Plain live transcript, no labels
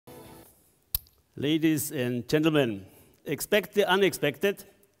Ladies and gentlemen, expect the unexpected.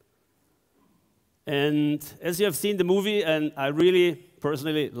 And as you have seen the movie, and I really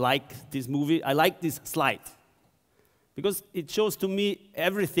personally like this movie, I like this slide because it shows to me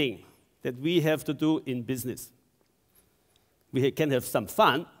everything that we have to do in business. We can have some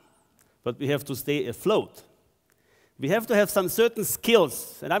fun, but we have to stay afloat. We have to have some certain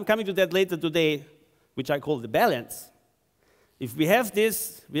skills, and I'm coming to that later today, which I call the balance. If we have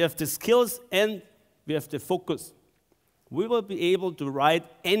this, we have the skills and we have the focus, we will be able to ride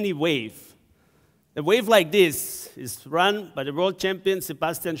any wave. A wave like this is run by the world champion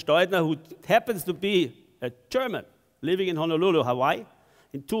Sebastian Steudner, who happens to be a German living in Honolulu, Hawaii.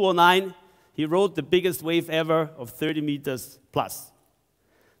 In 2009, he rode the biggest wave ever of 30 meters plus.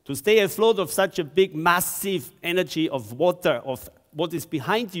 To stay afloat of such a big, massive energy of water, of what is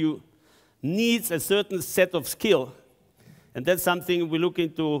behind you, needs a certain set of skill. And that's something we look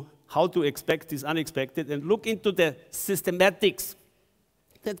into, how to expect this unexpected, and look into the systematics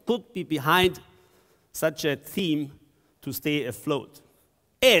that could be behind such a theme to stay afloat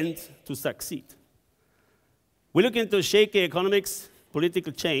and to succeed. We look into shaky economics,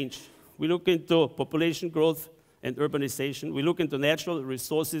 political change. We look into population growth and urbanization. We look into natural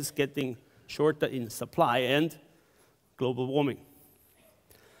resources getting shorter in supply and global warming.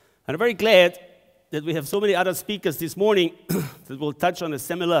 And I'm very glad that we have so many other speakers this morning that will touch on a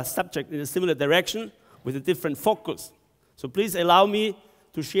similar subject in a similar direction with a different focus. So please allow me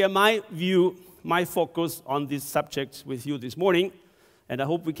to share my view, my focus on this subject with you this morning, and I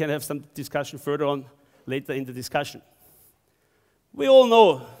hope we can have some discussion further on later in the discussion. We all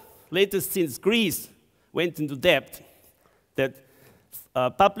know, latest since Greece went into debt, that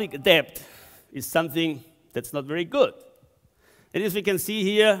public debt is something that's not very good. And as we can see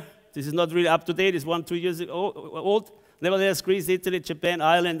here, this is not really up to date, it's 1-2 years old. Nevertheless, Greece, Italy, Japan,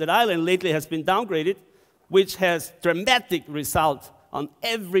 Ireland, and Ireland lately has been downgraded, which has dramatic result on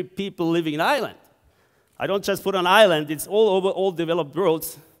every people living in Ireland. I don't just put on Ireland, it's all over all developed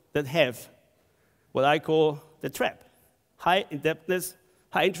worlds that have what I call the trap. High indebtedness,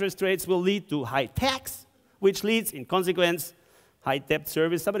 high interest rates will lead to high tax, which leads, in consequence, high debt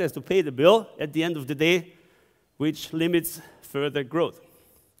service. Somebody has to pay the bill at the end of the day, which limits further growth.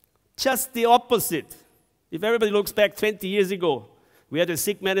 Just the opposite. If everybody looks back 20 years ago, we had a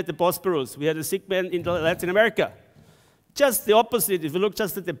sick man at the Bosporus, we had a sick man in Latin America. Just the opposite, if you look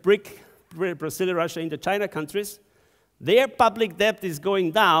just at the BRIC, Brazil, Russia, India, China countries, their public debt is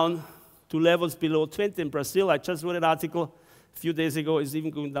going down to levels below 20. In Brazil, I just wrote an article a few days ago, is even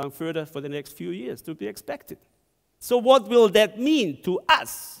going down further for the next few years to be expected. So what will that mean to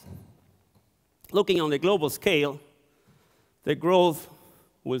us? Looking on the global scale, the growth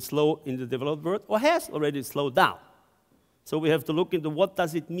will slow in the developed world, or has already slowed down. So we have to look into what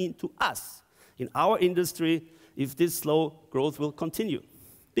does it mean to us in our industry if this slow growth will continue.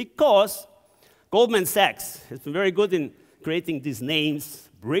 Because Goldman Sachs has been very good in creating these names,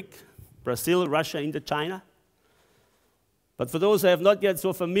 BRIC, Brazil, Russia, India, China. But for those who have not yet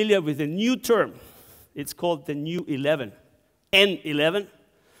so familiar with the new term, it's called the New 11, N11,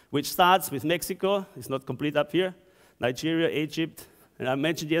 which starts with Mexico, it's not complete up here, Nigeria, Egypt, and I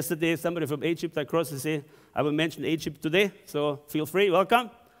mentioned yesterday somebody from Egypt across the sea. I will mention Egypt today, so feel free, welcome.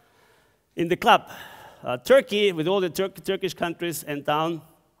 In the club, Turkey, with all the Turkish countries, and down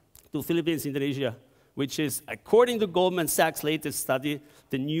to Philippines, Indonesia, which is, according to Goldman Sachs' latest study,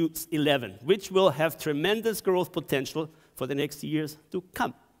 the New 11, which will have tremendous growth potential for the next years to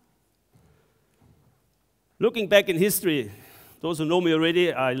come. Looking back in history, those who know me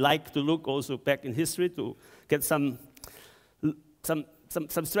already, I like to look also back in history to get some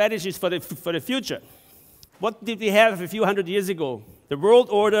strategies for the future. What did we have a few hundred years ago? The world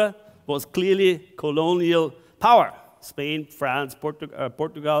order was clearly colonial power. Spain, France,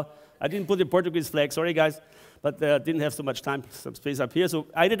 Portugal. I didn't put the Portuguese flag, sorry guys, but didn't have so much time, some space up here. So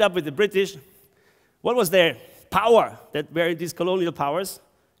I ended up with the British. What was their power that were in these colonial powers?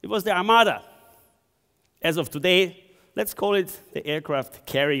 It was the Armada. As of today, let's call it the aircraft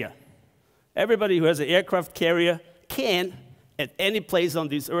carrier. Everybody who has an aircraft carrier can, at any place on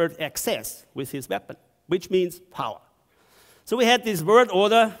this earth, access with his weapon, which means power. So we had this world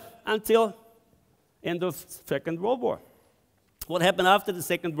order until end of Second World War. What happened after the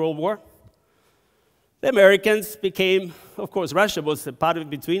Second World War? The Americans became, of course, Russia was a part of it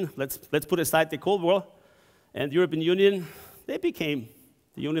between, let's put aside the Cold War, and the European Union, they became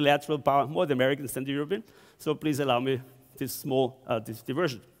the unilateral power, more the Americans than the European. So please allow me this small this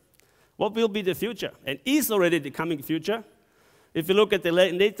diversion. What will be the future? And is already the coming future. If you look at the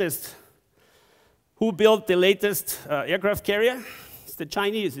latest, who built the latest aircraft carrier? It's the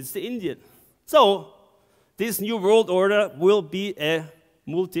Chinese, it's the Indian. So, this new world order will be a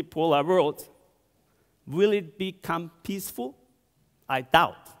multipolar world. Will it become peaceful? I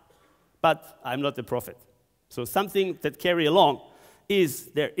doubt. But I'm not a prophet. So something that carry along is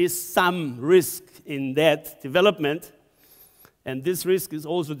there is some risk in that development, and this risk is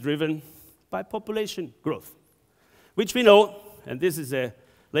also driven by population growth, which we know, and this is a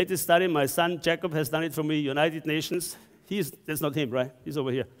latest study, my son Jacob has done it for me, United Nations. That's not him, right? He's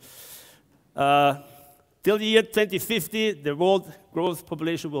over here. Till the year 2050, the world growth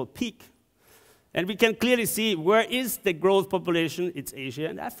population will peak. And we can clearly see where is the growth population? It's Asia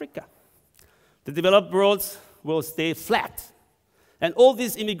and Africa. The developed worlds will stay flat. And all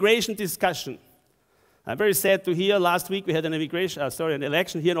this immigration discussion, I'm very sad to hear last week we had an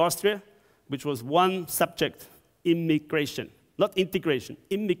election here in Austria, which was one subject, immigration. Not integration,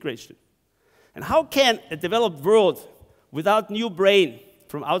 immigration. And how can a developed world without new brain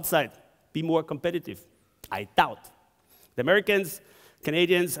from outside be more competitive? I doubt. The Americans,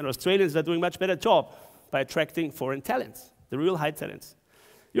 Canadians, and Australians are doing a much better job by attracting foreign talents, the real high talents.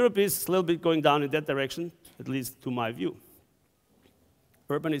 Europe is a little bit going down in that direction, at least to my view.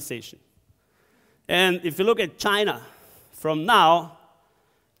 Urbanization. And if you look at China, from now,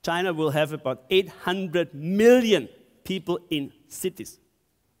 China will have about 800 million people in cities.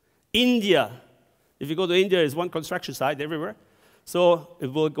 India, if you go to India, is one construction site everywhere, so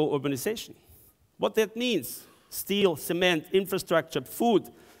it will go urbanization. What that means, steel, cement, infrastructure, food.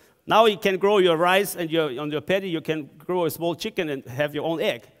 Now you can grow your rice and on your paddy, you can grow a small chicken and have your own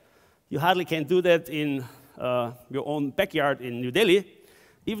egg. You hardly can do that in your own backyard in New Delhi,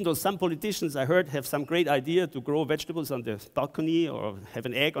 even though some politicians, I heard, have some great idea to grow vegetables on the balcony or have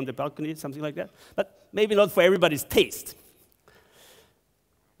an egg on the balcony, something like that. But maybe not for everybody's taste.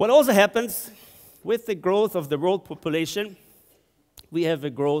 What also happens with the growth of the world population, we have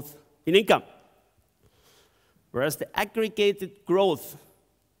a growth in income. Whereas the aggregated growth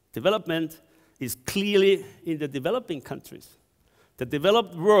development is clearly in the developing countries. The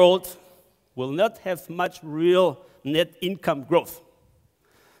developed world will not have much real net income growth.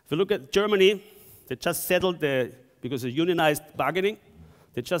 If you look at Germany, they just settled because of unionized bargaining,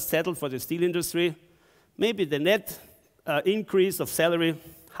 they just settled for the steel industry, maybe the net increase of salary,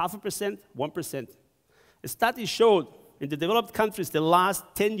 0.5%, 1%. A study showed in the developed countries the last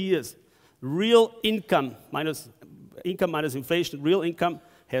 10 years, real income minus inflation, real income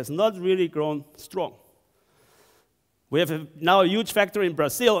has not really grown strong. We have now a huge factor in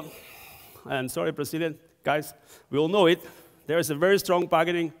Brazil, and sorry Brazilian guys, we all know it. There is a very strong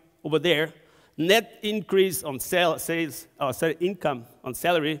bargaining over there. Net increase on income on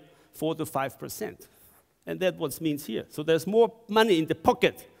salary, 4 to 5%. And that's what it means here. So there's more money in the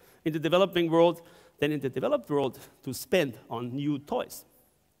pocket in the developing world than in the developed world to spend on new toys.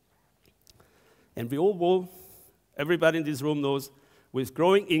 And we all know, everybody in this room knows, with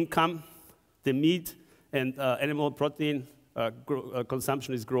growing income, the meat and animal protein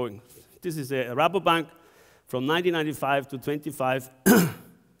consumption is growing. This is a Rabobank from 1995 to 25,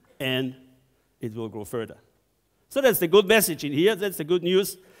 and it will grow further. So that's the good message in here. That's the good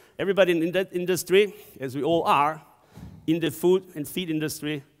news. Everybody in that industry, as we all are, in the food and feed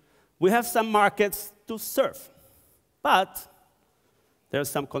industry, we have some markets to serve, but there's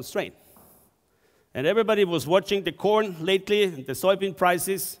some constraint. And everybody was watching the corn lately, the soybean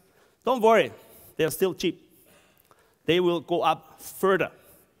prices. Don't worry, they're still cheap. They will go up further.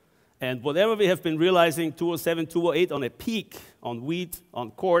 And whatever we have been realizing, 2007, 2008, on a peak on wheat,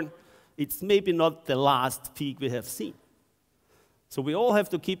 on corn, it's maybe not the last peak we have seen. So we all have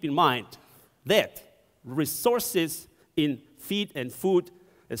to keep in mind that resources in feed and food,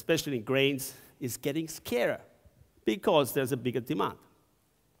 especially in grains, is getting scarcer because there's a bigger demand.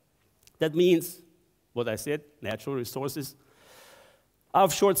 That means, what I said, natural resources are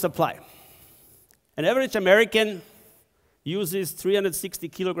of short supply. An average American uses 360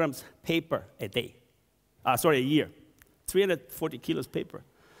 kilograms paper a year. 340 kilos paper.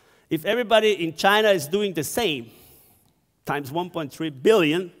 If everybody in China is doing the same, times 1.3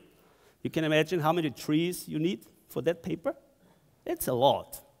 billion, you can imagine how many trees you need for that paper? It's a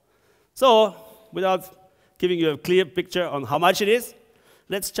lot. So, without giving you a clear picture on how much it is,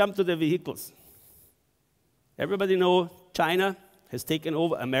 let's jump to the vehicles. Everybody knows China has taken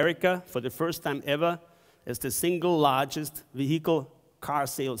over America for the first time ever as the single largest vehicle car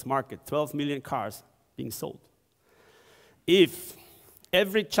sales market, 12 million cars being sold. If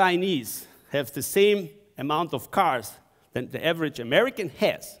every Chinese has the same amount of cars than the average American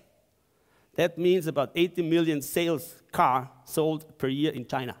has, that means about 80 million cars sold per year in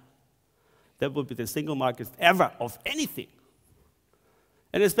China. That would be the single market ever of anything.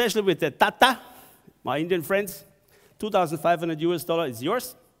 And especially with the Tata, my Indian friends, $2,500 is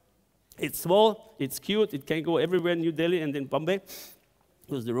yours. It's small, it's cute, it can go everywhere in New Delhi and in Bombay,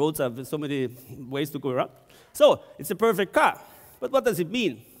 because the roads have so many ways to go around. So, it's a perfect car. But what does it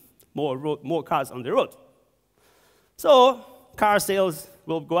mean? More cars on the road. So, car sales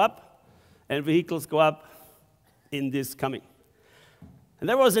will go up, and vehicles go up in this coming. And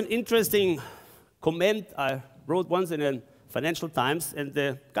there was an interesting comment I wrote once in a Financial Times, and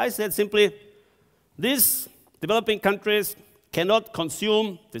the guy said simply, these developing countries cannot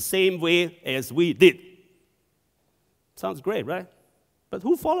consume the same way as we did. Sounds great, right? But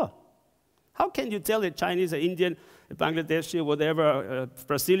who follow? How can you tell a Chinese, an Indian, a Bangladeshi, or whatever, a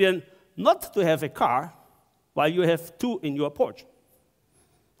Brazilian, not to have a car while you have two in your porch?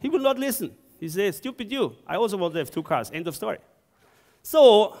 He will not listen. He says, stupid you, I also want to have two cars, end of story.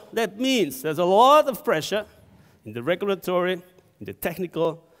 So that means there's a lot of pressure in the regulatory, in the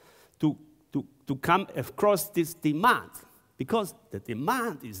technical, to come across this demand, because the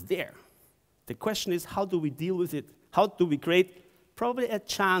demand is there. The question is, how do we deal with it? How do we create probably a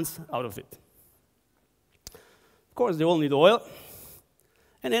chance out of it? Of course, they all need oil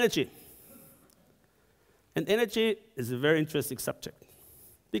and energy. And energy is a very interesting subject,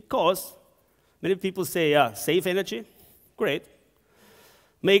 because many people say, save energy, great.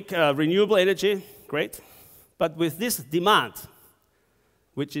 Make renewable energy, great. But with this demand,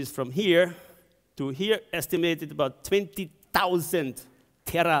 which is from here to here, estimated about 20,000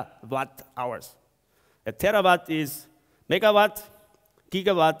 terawatt hours. A terawatt is megawatt,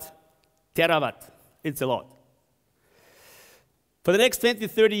 gigawatt, terawatt. It's a lot. For the next 20,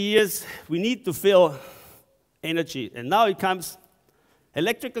 30 years, we need to fill energy. And now it comes,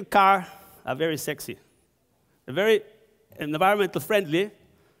 electrical cars are very sexy. They're very environmental friendly,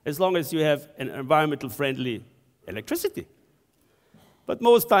 as long as you have an environmental friendly electricity. But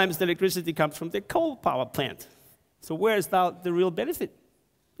most times the electricity comes from the coal power plant. So where is now the real benefit?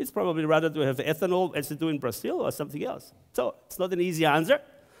 It's probably rather to have ethanol as they do in Brazil or something else. So it's not an easy answer.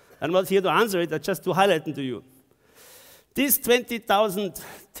 I'm not here to answer it, just to highlight it to you. This 20,000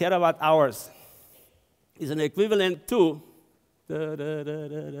 terawatt hours is an equivalent to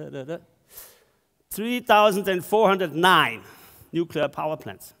 3,409 nuclear power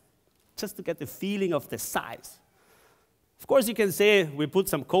plants, just to get the feeling of the size. Of course, you can say, we put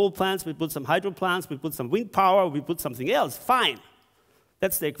some coal plants, we put some hydro plants, we put some wind power, we put something else, fine.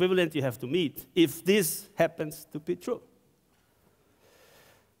 That's the equivalent you have to meet, if this happens to be true.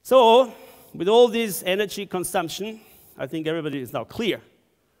 So, with all this energy consumption, I think everybody is now clear,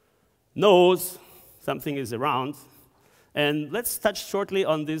 knows something is around. And let's touch shortly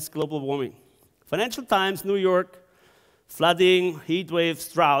on this global warming. Financial Times, New York, flooding, heat waves,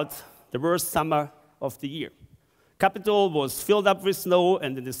 drought, the worst summer of the year. Capital was filled up with snow,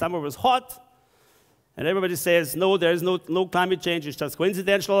 and then the summer was hot. And everybody says, no, there is no climate change, it's just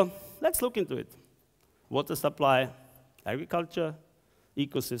coincidental. Let's look into it. Water supply, agriculture,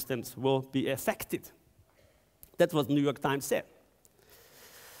 ecosystems will be affected. That's what New York Times said.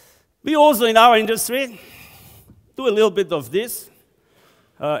 We also, in our industry, do a little bit of this,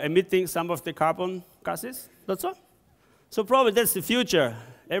 emitting some of the carbon gases, that's all. So probably that's the future.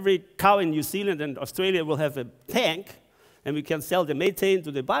 Every cow in New Zealand and Australia will have a tank, and we can sell the methane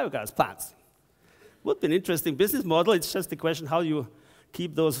to the biogas plants. Would be an interesting business model. It's just a question how you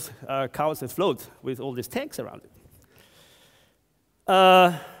keep those cows afloat with all these tanks around it.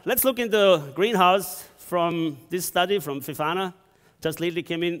 Let's look into greenhouse from this study from Fifana. Just lately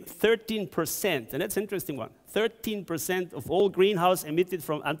came in 13%, and that's an interesting one. 13% of all greenhouse emitted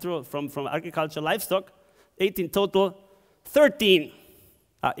from agriculture, livestock, 18 total, 13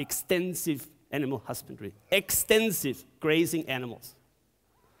 are extensive animal husbandry, extensive grazing animals.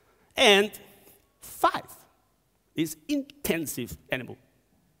 And 5 is intensive animal.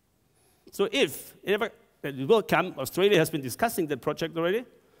 So if it will come, Australia has been discussing that project already,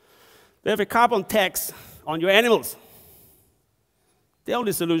 they have a carbon tax on your animals. The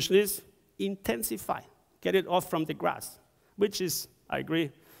only solution is intensify, get it off from the grass, which is, I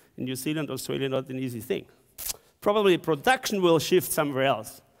agree, in New Zealand, Australia, not an easy thing. Probably production will shift somewhere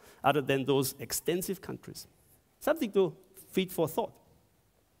else, other than those extensive countries. Something to feed for thought.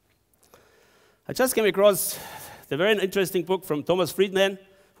 I just came across the very interesting book from Thomas Friedman,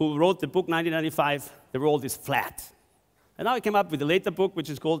 who wrote the book 1995, The World is Flat. And now I came up with a later book, which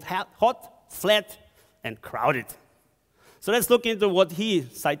is called Hot, Flat, and Crowded. So let's look into what he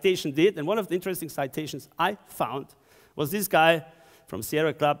citation did. And one of the interesting citations I found was this guy from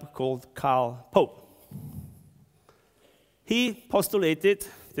Sierra Club called Karl Pope. He postulated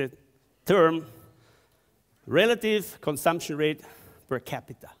the term relative consumption rate per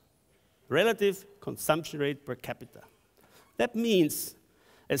capita. Relative consumption rate per capita. That means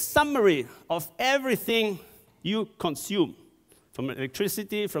a summary of everything you consume, from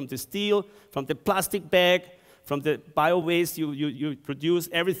electricity, from the steel, from the plastic bag, from the bio-waste you produce,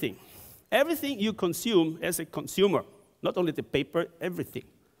 everything. Everything you consume as a consumer, not only the paper, everything.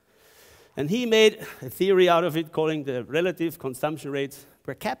 And he made a theory out of it calling the relative consumption rates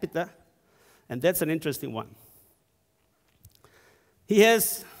per capita, and that's an interesting one. Here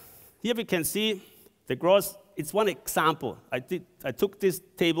we can see the gross. It's one example. I took this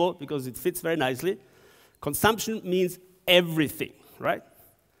table because it fits very nicely. Consumption means everything, right?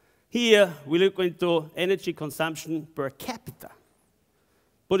 Here we look into energy consumption per capita.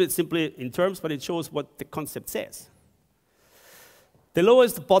 Put it simply in terms, but it shows what the concept says. The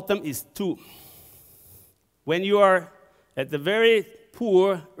lowest bottom is 2. When you are at the very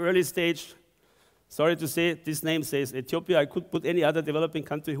poor early stage, sorry to say, this name says Ethiopia, I could put any other developing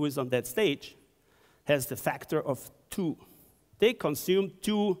country who is on that stage, has the factor of 2. They consume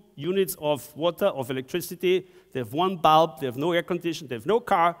 2 units of water, of electricity. They have 1 bulb, they have no air conditioning, they have no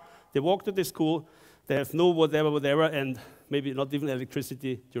car, they walk to the school, they have no whatever, and maybe not even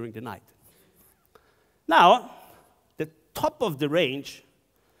electricity during the night. Now, the top of the range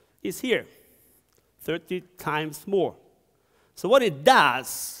is here, 30 times more. So what it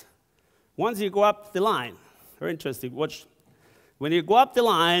does, once you go up the line, very interesting, watch. When you go up the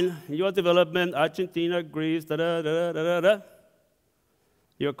line, your development, Argentina, Greece,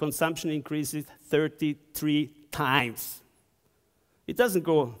 your consumption increases 33 times. It doesn't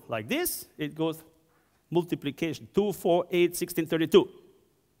go like this, it goes multiplication, 2, 4, 8, 16, 32.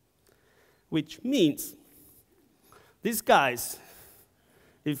 Which means, these guys,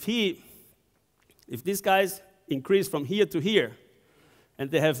 if these guys increase from here to here, and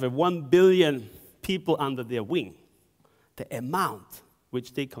they have 1 billion people under their wing, the amount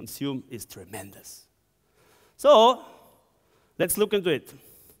which they consume is tremendous. So, let's look into it.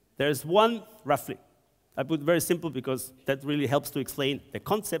 There's one, roughly. I put it very simple because that really helps to explain the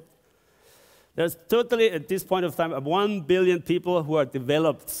concept. There's totally, at this point of time, 1 billion people who are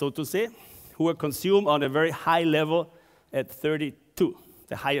developed, so to say, who are consumed on a very high level at 32,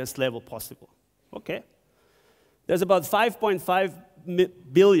 the highest level possible. Okay. There's about 5.5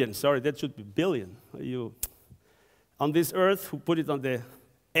 billion, sorry, that should be billion, on this earth, who put it on the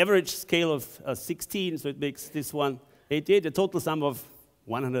average scale of 16, so it makes this one 88, a total sum of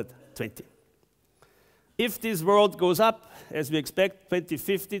 120. If this world goes up, as we expect,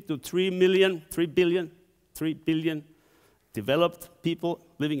 2050 to 3 billion developed people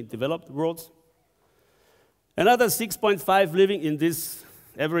living in developed worlds, another 6.5 living in this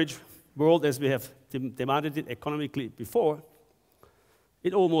average world as we have demanded it economically before,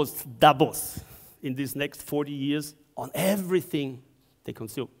 it almost doubles in these next 40 years on everything they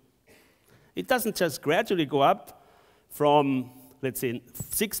consume. It doesn't just gradually go up from, let's say,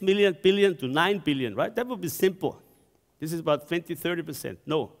 6 billion to 9 billion, right? That would be simple. This is about 20, 30%.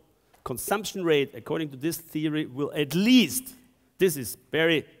 No. Consumption rate, according to this theory, will at least, this is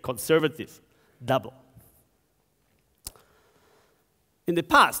very conservative, double. In the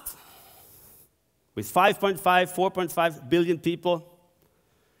past, with 5.5, 4.5 billion people,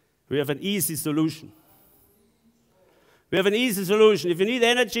 we have an easy solution. We have an easy solution. If you need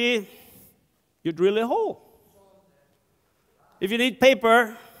energy, you drill a hole. If you need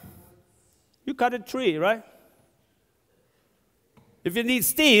paper, you cut a tree, right? If you need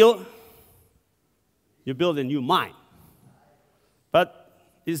steel, you build a new mine. But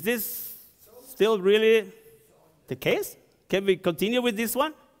is this still really the case? Can we continue with this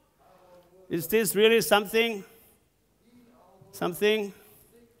one? Is this really something?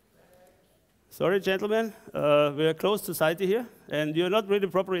 Sorry, gentlemen, we are closed society here, and you're not really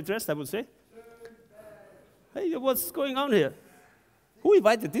properly dressed, I would say. Hey, what's going on here? Who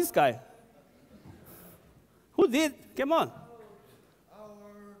invited this guy? Who did? Come on.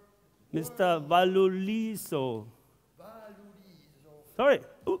 Mr. Valuliso. Sorry.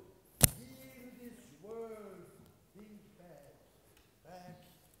 Ooh.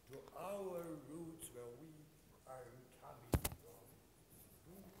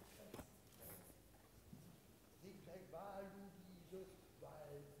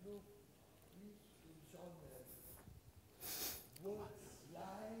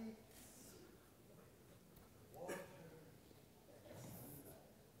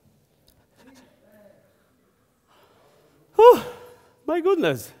 My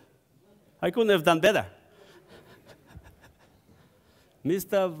goodness, I couldn't have done better.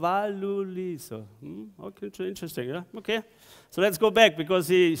 Mr. Valuliso. Okay, interesting, yeah? Okay, so let's go back because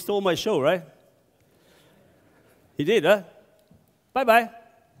he stole my show, right? He did, huh? Bye-bye.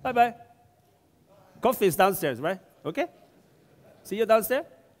 Bye-bye. Coffee is downstairs, right? Okay? See you downstairs?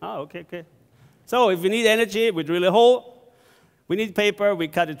 Oh, okay, okay. So if we need energy, we drill a hole. We need paper, we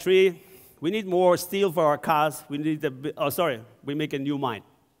cut a tree. We need more steel for our cars. We need we make a new mine.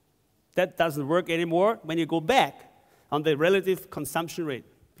 That doesn't work anymore when you go back on the relative consumption rate,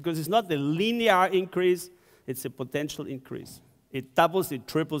 because it's not the linear increase, it's a potential increase. It doubles, it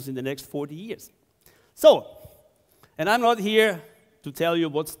triples in the next 40 years. So, and I'm not here to tell you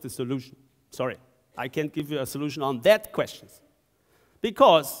what's the solution. Sorry, I can't give you a solution on that question,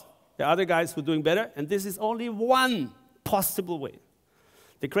 because there are other guys who are doing better, and this is only one possible way.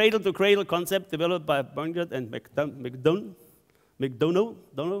 The cradle-to-cradle concept developed by Bungard and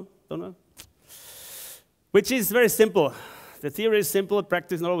McDonough, which is very simple. The theory is simple,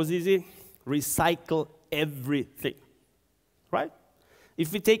 practice not always easy. Recycle everything, right?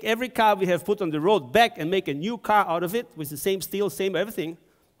 If we take every car we have put on the road back and make a new car out of it with the same steel, same everything,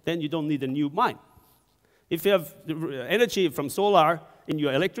 then you don't need a new mine. If you have energy from solar in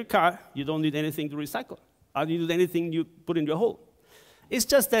your electric car, you don't need anything to recycle. Or you need anything you put in your hole. It's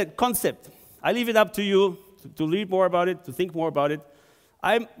just a concept. I leave it up to you to read more about it, to think more about it.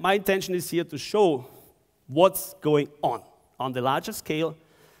 My intention is here to show what's going on the larger scale.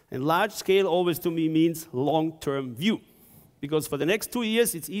 And large scale always to me means long-term view. Because for the next 2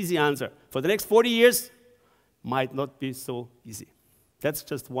 years, it's easy answer. For the next 40 years, might not be so easy. That's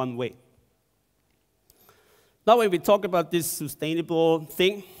just one way. Now when we talk about this sustainable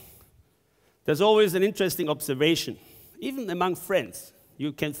thing, there's always an interesting observation. Even among friends,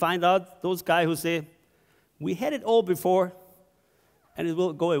 you can find out those guys who say, we had it all before, and it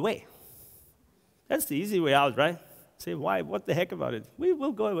will go away. That's the easy way out, right? Say, why? What the heck about it? We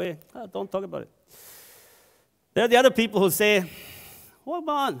will go away. Oh, don't talk about it. There are the other people who say, hold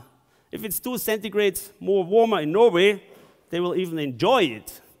on. If it's 2 centigrades more warmer in Norway, they will even enjoy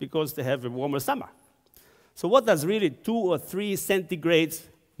it because they have a warmer summer. So what does really 2 or 3 centigrades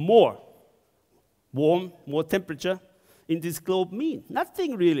more warm, more temperature in this globe mean?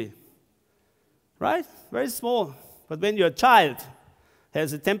 Nothing really, right? Very small. But when your child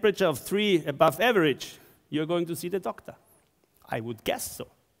has a temperature of 3 above average, you're going to see the doctor. I would guess so.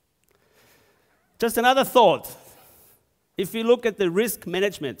 Just another thought. If we look at the risk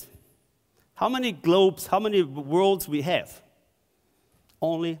management, how many globes, how many worlds we have?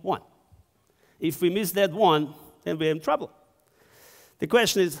 Only one. If we miss that one, then we're in trouble. The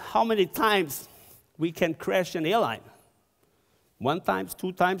question is, how many times we can crash an airline? 1 time,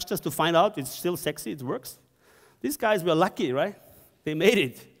 2 times, just to find out it's still sexy, it works. These guys were lucky, right? They made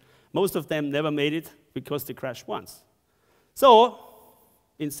it. Most of them never made it because they crashed once. So,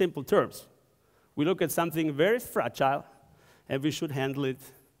 in simple terms, we look at something very fragile, and we should handle it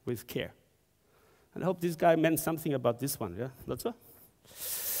with care. And I hope this guy meant something about this one, yeah? Not so?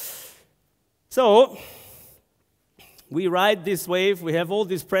 So, we ride this wave, we have all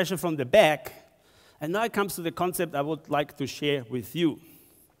this pressure from the back, and now it comes to the concept I would like to share with you,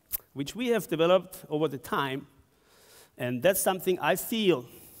 which we have developed over the time, and that's something I feel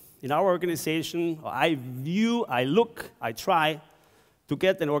in our organization, I view, I look, I try to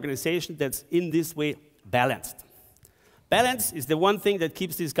get an organization that's in this way balanced. Balance is the one thing that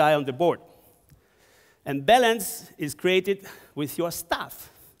keeps this guy on the board. And balance is created with your staff,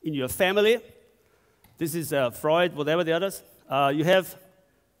 in your family. This is Freud, whatever the others. You have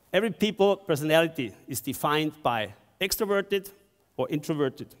every people personality is defined by extroverted or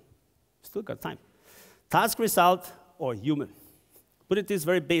introverted. Still got time. Task result or human. Put it this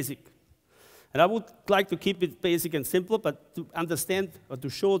very basic. And I would like to keep it basic and simple, but to understand or to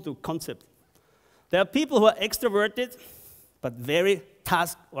show the concept. There are people who are extroverted, but very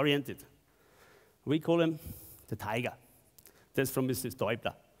task-oriented. We call him the tiger. That's from Mrs.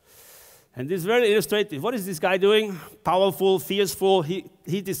 Deubler. And this is very illustrative. What is this guy doing? Powerful, fierceful.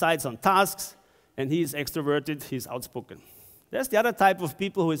 He decides on tasks, and he is extroverted, he's outspoken. There's the other type of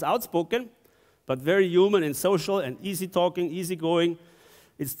people who is outspoken, but very human and social and easy talking, easy going.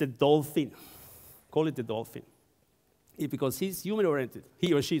 It's the dolphin. Call it the dolphin. Because he's human-oriented.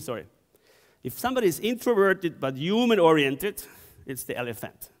 He or she, sorry. If somebody is introverted but human-oriented, it's the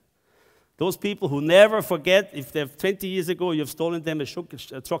elephant. Those people who never forget, if they've 20 years ago you've stolen them a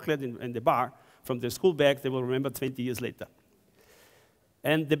chocolate in the bar from their school bag, they will remember 20 years later.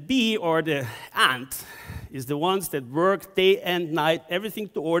 And the bee or the ant is the ones that work day and night, everything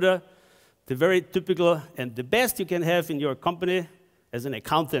to order, the very typical, and the best you can have in your company as an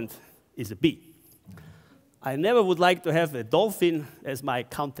accountant is a bee. I never would like to have a dolphin as my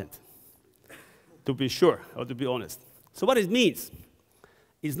accountant, to be sure, or to be honest. So what it means,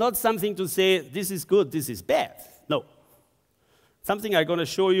 it's not something to say, this is good, this is bad. No. something I'm going to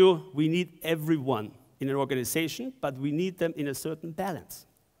show you, we need everyone in an organization, but we need them in a certain balance.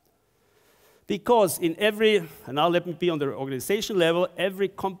 Because in every, and now let me be on the organization level, every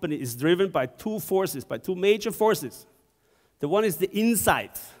company is driven by two forces, by two major forces. The one is the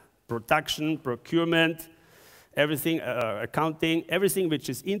inside, production, procurement, everything, accounting, everything which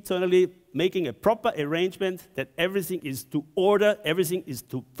is internally making a proper arrangement that everything is to order, everything is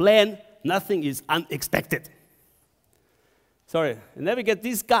to plan, nothing is unexpected. Sorry, and then we get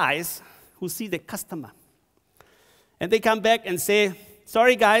these guys who see the customer. And they come back and say,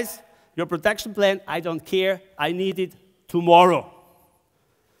 sorry guys, your production plan, I don't care, I need it tomorrow.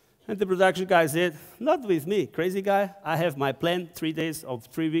 And the production guy said, not with me, crazy guy, I have my plan 3 days or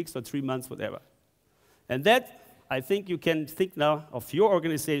 3 weeks or 3 months, whatever. And that, I think you can think now of your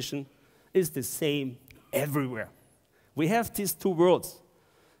organization, is the same everywhere. We have these two worlds,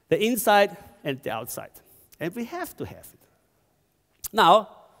 the inside and the outside. And we have to have it. Now,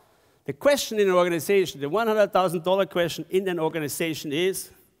 the question in an organization, the $100,000 question in an organization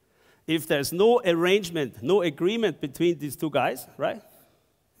is, if there's no arrangement, no agreement between these two guys, right,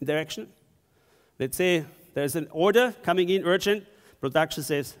 in direction, let's say there's an order coming in urgent, production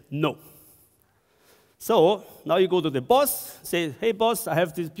says no. So now you go to the boss, say, hey boss, I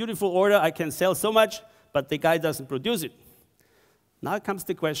have this beautiful order, I can sell so much, but the guy doesn't produce it. Now comes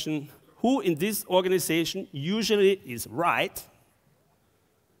the question, who in this organization usually is right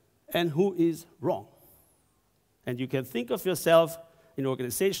and who is wrong? And you can think of yourself in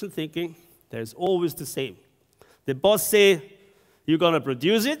organization thinking, there's always the same. The boss say, you're going to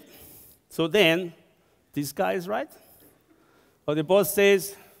produce it, so then this guy is right. Or the boss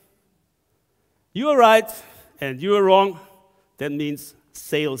says, you are right and you are wrong. That means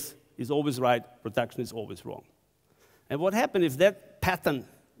sales is always right, production is always wrong. And what happens if that pattern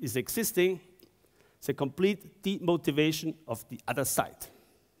is existing? It's a complete demotivation of the other side.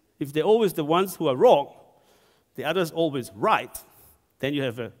 If they're always the ones who are wrong, the others always right, then you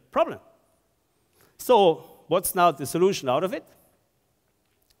have a problem. So what's now the solution out of it?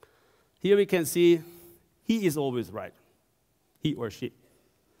 Here we can see he is always right, he or she.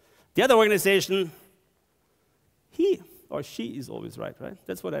 The other organization, he or she is always right, right?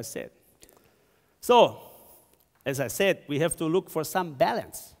 That's what I said. So, as I said, we have to look for some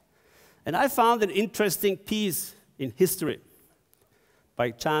balance. And I found an interesting piece in history,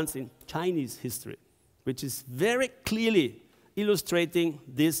 by chance in Chinese history, which is very clearly illustrating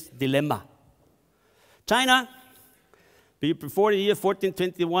this dilemma. China, before the year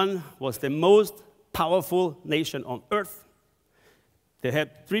 1421, was the most powerful nation on earth. They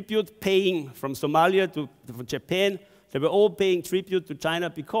had tribute paying from Somalia to Japan. They were all paying tribute to China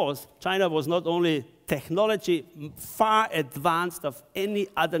because China was not only technology far advanced of any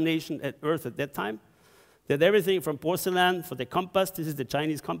other nation at earth at that time. They had everything from porcelain for the compass, this is the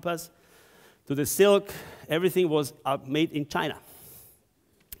Chinese compass, to the silk, everything was made in China.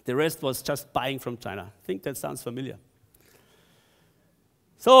 The rest was just buying from China. I think that sounds familiar.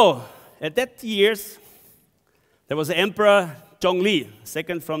 So, at that years, there was an emperor, Zhongli,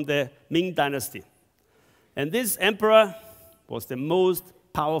 second from the Ming dynasty. And this emperor was the most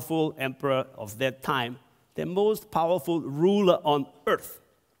powerful emperor of that time, the most powerful ruler on earth.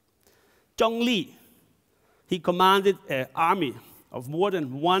 Zhongli, he commanded an army of more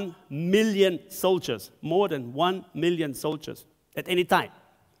than 1 million soldiers, more than 1 million soldiers at any time.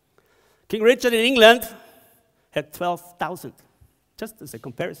 King Richard in England had 12,000, just as a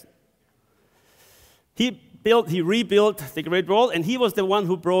comparison. He rebuilt the Great Wall, and he was the one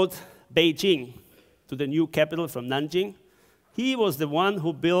who brought Beijing to the new capital from Nanjing. He was the one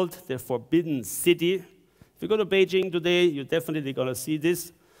who built the Forbidden City. If you go to Beijing today, you're definitely going to see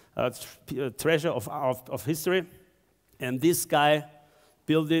this treasure of history. And this guy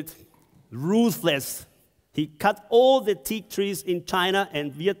built it ruthless. He cut all the teak trees in China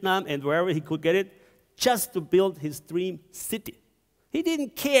and Vietnam and wherever he could get it just to build his dream city. He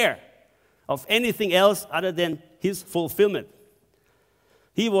didn't care of anything else other than his fulfillment.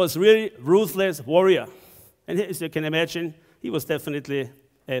 He was really ruthless warrior. And as you can imagine, he was definitely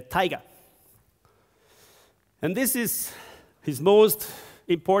a tiger. And this is his most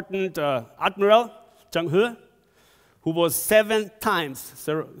important admiral, Zheng He, who was 7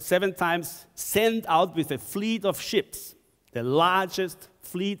 times sent out with a fleet of ships, the largest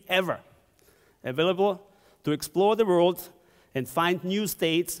fleet ever, available to explore the world and find new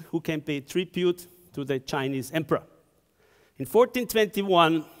states who can pay tribute to the Chinese emperor. In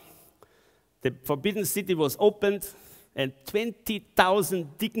 1421, the Forbidden City was opened, and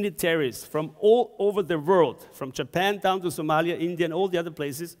 20,000 dignitaries from all over the world, from Japan down to Somalia, India, and all the other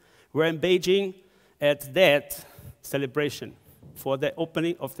places, were in Beijing at that celebration. for the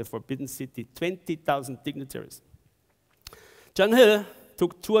opening of the Forbidden City, 20,000 dignitaries. Zheng He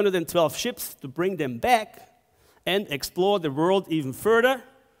took 212 ships to bring them back and explore the world even further.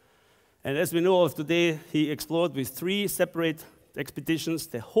 And as we know of today, he explored with 3 separate expeditions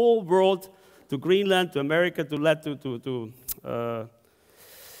the whole world, to Greenland, to America, to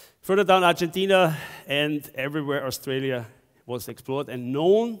further down Argentina, and everywhere Australia was explored and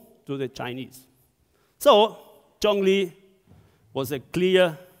known to the Chinese. So, Zhong Li was a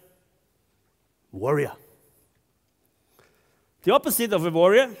clear warrior. The opposite of a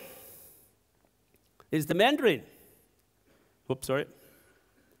warrior is the Mandarin. Oops, sorry.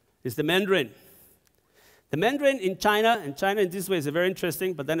 Is the Mandarin. The Mandarin in China, and China in this way is very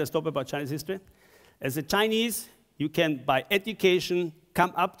interesting, but then I stop about Chinese history. As a Chinese, you can, by education,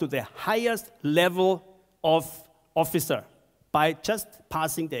 come up to the highest level of officer by just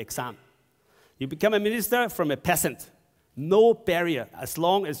passing the exam. You become a minister from a peasant. No barrier, as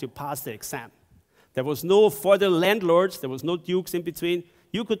long as you pass the exam. There was no feudal landlords, there was no dukes in between.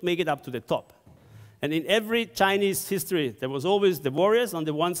 You could make it up to the top. And in every Chinese history, there was always the warriors on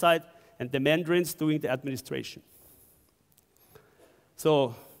the one side and the mandarins doing the administration.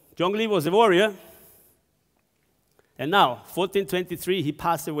 So, Zhong Li was a warrior. And now, 1423, he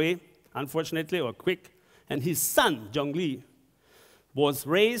passed away, unfortunately, or quick. And his son, Zhong Li, was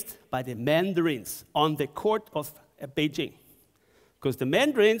raised by the mandarins on the court of Beijing. Because the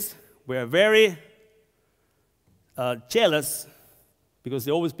mandarins were very jealous because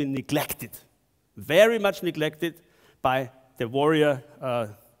they've always been neglected, very much neglected by the warrior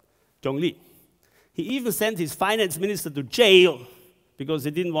Zhong Li. He even sent his finance minister to jail because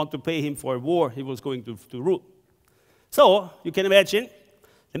they didn't want to pay him for a war he was going to rule. So, you can imagine,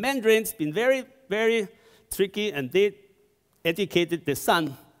 the mandarins been very, very tricky, and they educated the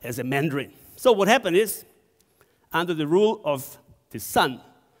son as a mandarin. So what happened is, under the rule of the son,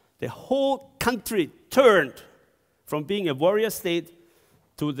 the whole country turned from being a warrior state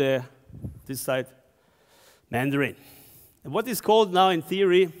to this side, Mandarin. And what is called now in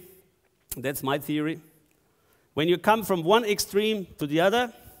theory, that's my theory, when you come from one extreme to the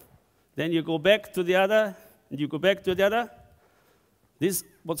other, then you go back to the other, and you go back to the other, this is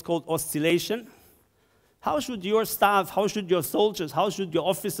what's called oscillation. How should your staff, how should your soldiers, how should your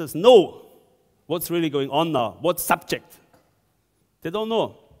officers know what's really going on now? What subject? They don't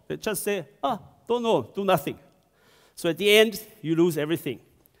know. They just say, don't know, do nothing. So at the end, you lose everything.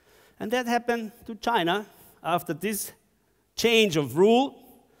 And that happened to China after this change of rule,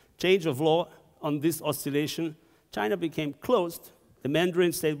 change of law on this oscillation. China became closed. The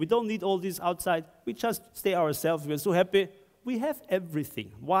mandarins said, we don't need all this outside. We just stay ourselves. We're so happy. We have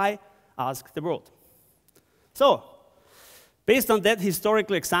everything. Why ask the world? So, based on that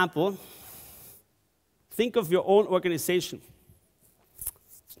historical example, think of your own organization.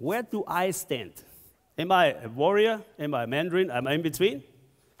 Where do I stand? Am I a warrior? Am I a mandarin? Am I in between?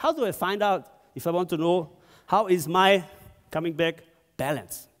 How do I find out if I want to know how is my, coming back,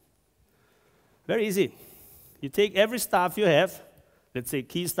 balance? Very easy. You take every staff you have, let's say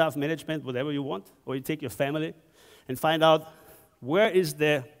key staff management, whatever you want, or you take your family and find out where is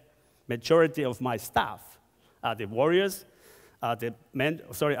the majority of my staff. Are they warriors? Are they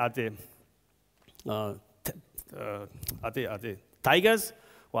tigers?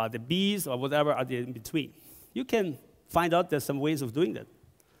 Or are they bees? Or whatever are they in between? You can find out there's some ways of doing that.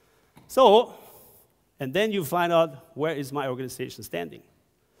 So, and then you find out where is my organization standing.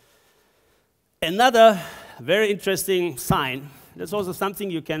 Another very interesting sign, that's also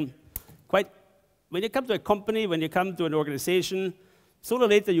something you can when you come to a company, when you come to an organization, sooner or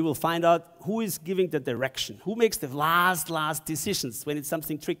later you will find out who is giving the direction, who makes the last decisions when it's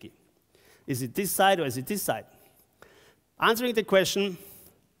something tricky. Is it this side or is it this side? Answering the question,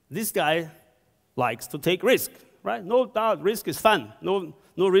 this guy likes to take risk, right? No doubt, risk is fun. No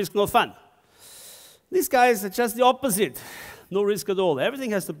risk, no fun. These guys are just the opposite. No risk at all.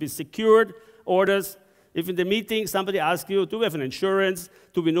 Everything has to be secured, orders. If in the meeting somebody asks you, do we have an insurance?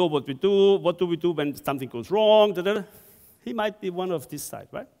 Do we know what we do? What do we do when something goes wrong? He might be one of this side,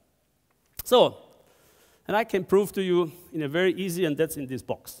 right? So, and I can prove to you in a very easy, and that's in this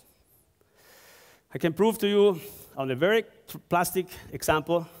box. I can prove to you on a very plastic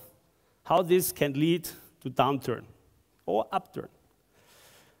example how this can lead to downturn or upturn.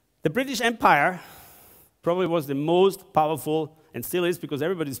 The British Empire probably was the most powerful, and still is, because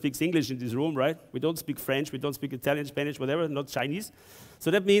everybody speaks English in this room, right? We don't speak French, we don't speak Italian, Spanish, whatever, not Chinese. So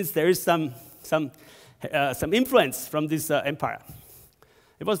that means there is some influence from this empire.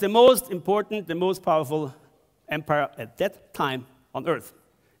 It was the most important, the most powerful empire at that time on earth.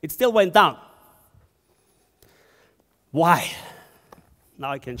 It still went down. Why?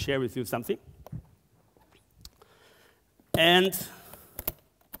 now I can share with you something. And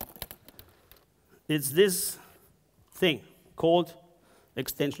it's this thing called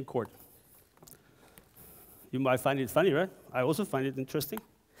extension cord. You might find it funny, right? I also find it interesting.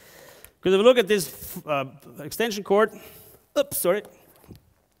 Because if you look at this extension cord, oops, sorry.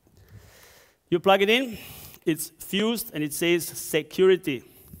 You plug it in, it's fused, and it says security.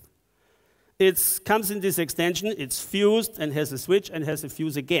 It comes in this extension, it's fused, and has a switch, and has a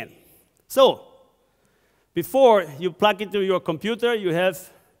fuse again. So, before you plug into your computer, you have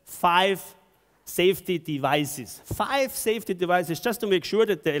 5 safety devices. 5 safety devices just to make sure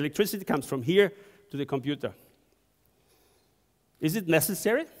that the electricity comes from here to the computer. Is it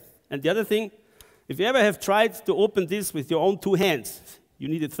necessary? And the other thing, if you ever have tried to open this with your own 2 hands, you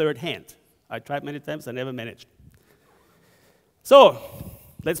need a 3rd hand. I tried many times, I never managed. So,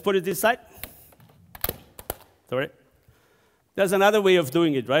 let's put it this side. Sorry. There's another way of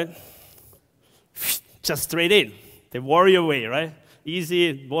doing it, right? Just straight in, the warrior way, right?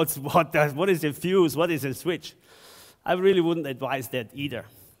 Easy, what is a fuse, what is a switch? I really wouldn't advise that either.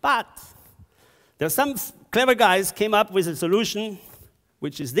 But there's some clever guys came up with a solution,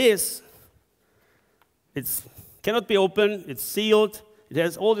 which is this. It cannot be opened, it's sealed, it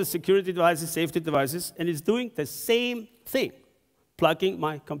has all the security devices, safety devices, and it's doing the same thing, plugging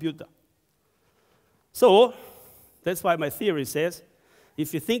my computer. So, that's why my theory says,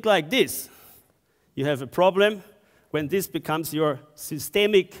 if you think like this, you have a problem when this becomes your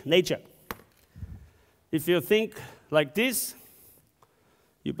systemic nature. If you think like this,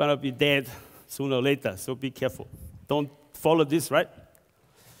 you're gonna be dead sooner or later, so be careful. Don't follow this, right?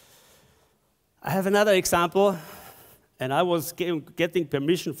 I have another example, and I was getting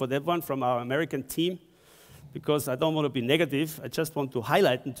permission for that one from our American team, because I don't want to be negative. I just want to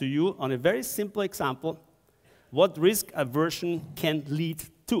highlight it to you on a very simple example what risk aversion can lead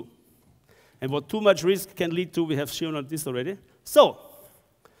to. And what too much risk can lead to, we have shown on this already. So,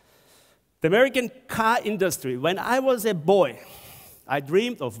 the American car industry, when I was a boy, I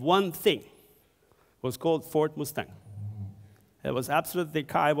dreamed of one thing. It was called Ford Mustang. It was absolutely the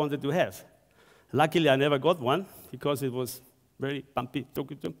car I wanted to have. Luckily, I never got one, because it was very bumpy.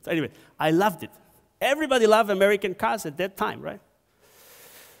 Anyway, I loved it. Everybody loved American cars at that time, right?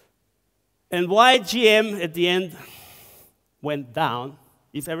 And why GM at the end went down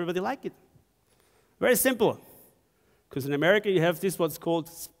if everybody liked it? Very simple. Because in America, you have this what's called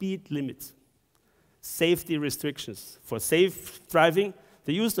speed limits, safety restrictions. For safe driving,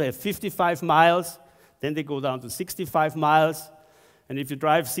 they used to have 55 miles, then they go down to 65 miles. And if you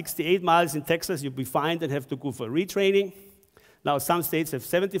drive 68 miles in Texas, you'll be fined and have to go for retraining. Now, some states have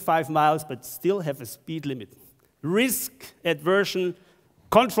 75 miles, but still have a speed limit. Risk aversion,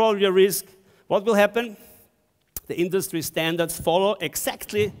 control your risk. What will happen? The industry standards follow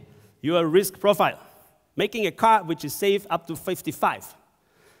exactly your risk profile, making a car which is safe up to 55.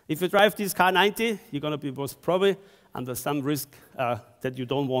 If you drive this car 90, you're going to be most probably under some risk that you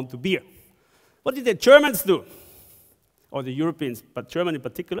don't want to bear. What did the Germans do? Or the Europeans, but Germany in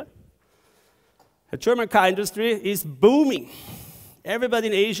particular? The German car industry is booming. Everybody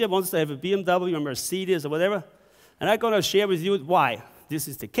in Asia wants to have a BMW or Mercedes or whatever. And I'm going to share with you why this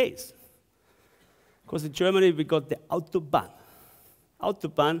is the case. Because in Germany, we got the Autobahn.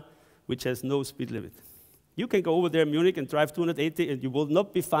 Autobahn, which has no speed limit. You can go over there in Munich and drive 280, and you will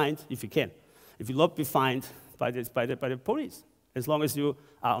not be fined, if you can. If you will not be fined by the police, as long as you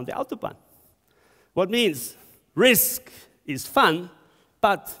are on the Autobahn. What means risk is fun,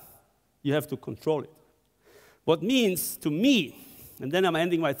 but you have to control it. What means to me, and then I'm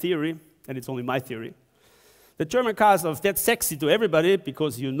ending my theory, and it's only my theory, the German cars are that sexy to everybody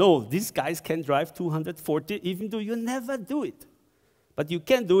because you know these guys can drive 240 even though you never do it. But you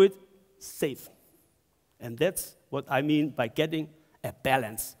can do it safe. And that's what I mean by getting a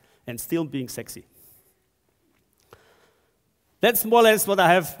balance and still being sexy. That's more or less what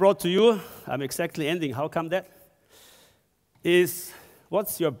I have brought to you. I'm exactly ending. How come that? Is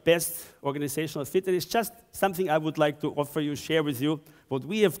what's your best organizational fit? And it's just something I would like to offer you, share with you, what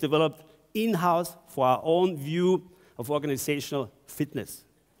we have developed in-house for our own view of organizational fitness.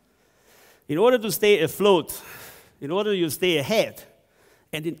 In order to stay afloat, in order to stay ahead,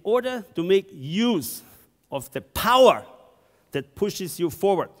 and in order to make use of the power that pushes you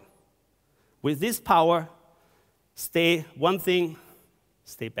forward, with this power, stay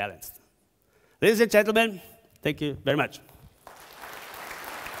balanced. Ladies and gentlemen, thank you very much.